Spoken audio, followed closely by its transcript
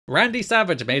Randy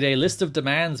Savage made a list of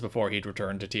demands before he'd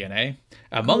return to TNA.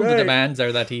 Among the demands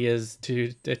are that he is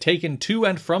taken to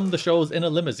and from the shows in a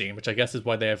limousine, which I guess is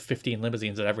why they have 15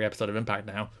 limousines at every episode of Impact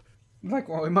now. Like,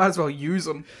 well, we might as well use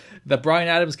them. That Bryan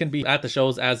Adams can be at the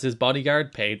shows as his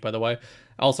bodyguard, paid, by the way.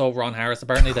 Also, Ron Harris,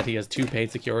 apparently, that he has 2 paid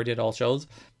security at all shows.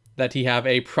 That he have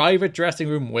a private dressing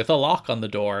room with a lock on the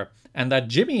door. And that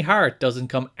Jimmy Hart doesn't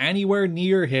come anywhere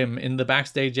near him in the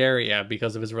backstage area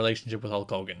because of his relationship with Hulk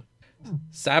Hogan.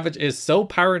 Savage is so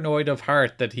paranoid of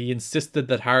Hart that he insisted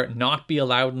that Hart not be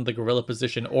allowed in the gorilla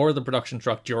position or the production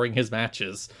truck during his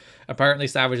matches. Apparently,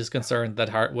 Savage is concerned that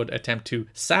Hart would attempt to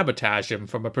sabotage him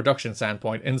from a production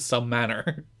standpoint in some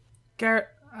manner. Garrett,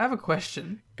 I have a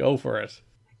question. Go for it.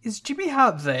 Is Jimmy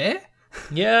Hart there?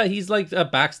 Yeah, he's like a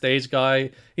backstage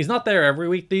guy. He's not there every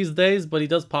week these days, but he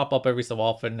does pop up every so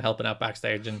often, helping out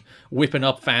backstage and whipping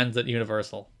up fans at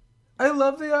Universal. I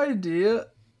love the idea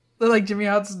that, like, Jimmy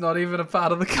Hart's not even a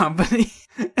part of the company.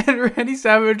 And Randy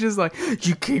Savage is like,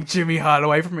 you keep Jimmy Hart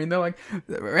away from me. And they're like,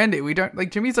 Randy, we don't,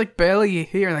 like, Jimmy's like barely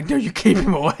here. And like, no, you keep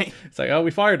him away. It's like, oh, we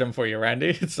fired him for you,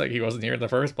 Randy. It's like he wasn't here in the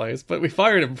first place, but we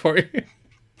fired him for you.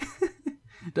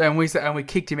 And we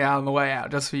kicked him out on the way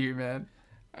out just for you, man.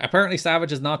 Apparently,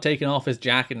 Savage has not taken off his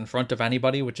jacket in front of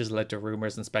anybody, which has led to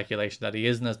rumors and speculation that he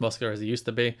isn't as muscular as he used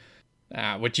to be.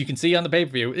 Which you can see on the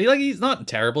pay-per-view. Like, he's not in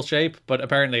terrible shape, but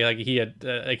apparently, like, he had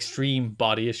extreme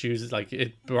body issues, like,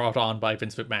 it brought on by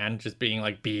Vince McMahon, just being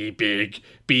like, be big,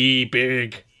 be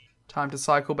big. Time to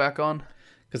cycle back on.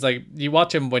 Because, like, you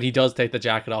watch him when he does take the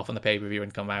jacket off on the pay-per-view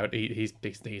and come out, he's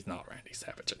not Randy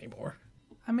Savage anymore.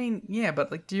 I mean, yeah,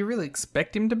 but, like, do you really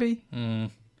expect him to be?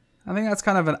 I think that's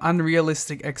kind of an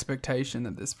unrealistic expectation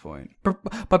at this point.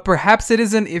 But perhaps it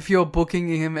isn't if you're booking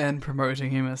him and promoting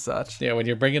him as such. Yeah, when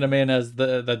you're bringing him in as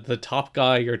the top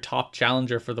guy, your top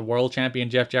challenger for the world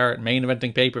champion Jeff Jarrett main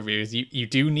eventing pay-per-views, you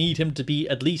do need him to be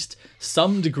at least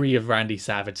some degree of Randy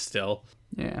Savage still.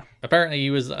 Yeah. Apparently he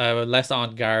was less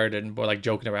on guard and more like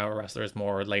joking around with wrestlers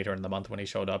more later in the month when he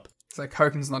showed up. It's like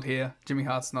Hogan's not here, Jimmy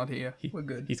Hart's not here. We're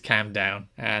good. He's calmed down.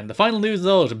 And the final news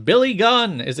though, Billy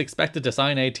Gunn is expected to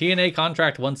sign a TNA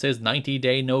contract once his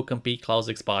 90-day no-compete clause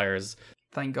expires.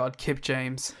 Thank God, Kip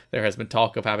James. There has been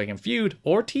talk of having him feud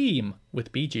or team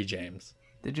with BG James.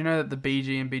 Did you know that the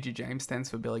BG in BG James stands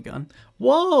for Billy Gunn?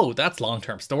 Whoa, that's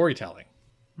long-term storytelling.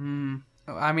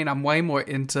 I mean, I'm way more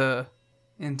into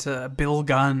Bill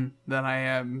Gunn than I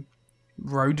am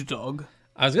Road Dogg.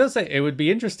 I was going to say, it would be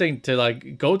interesting to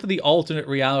like go to the alternate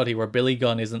reality where Billy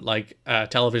Gunn isn't like a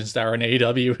television star in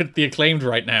AEW with the Acclaimed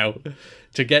right now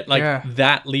to get like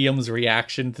that Liam's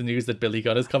reaction to news that Billy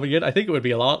Gunn is coming in. I think it would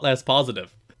be a lot less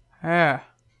positive. Yeah.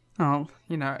 Oh,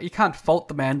 you know, you can't fault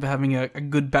the man for having a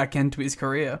good back end to his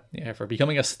career. Yeah, for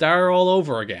becoming a star all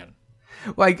over again.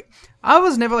 Like, I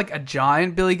was never like a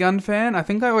giant Billy Gunn fan. I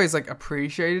think I always like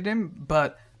appreciated him,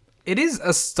 but it is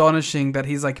astonishing that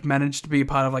he's like managed to be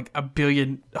part of like a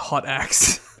billion hot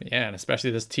acts. Yeah, and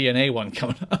especially this TNA one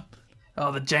coming up.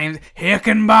 Oh, the James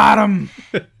Hickenbottom.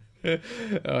 Oh,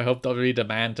 I hope WWE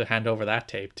demand to hand over that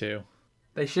tape too.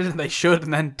 They should, and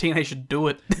then TNA should do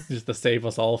it. Just to save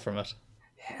us all from it.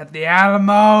 At the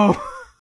Alamo.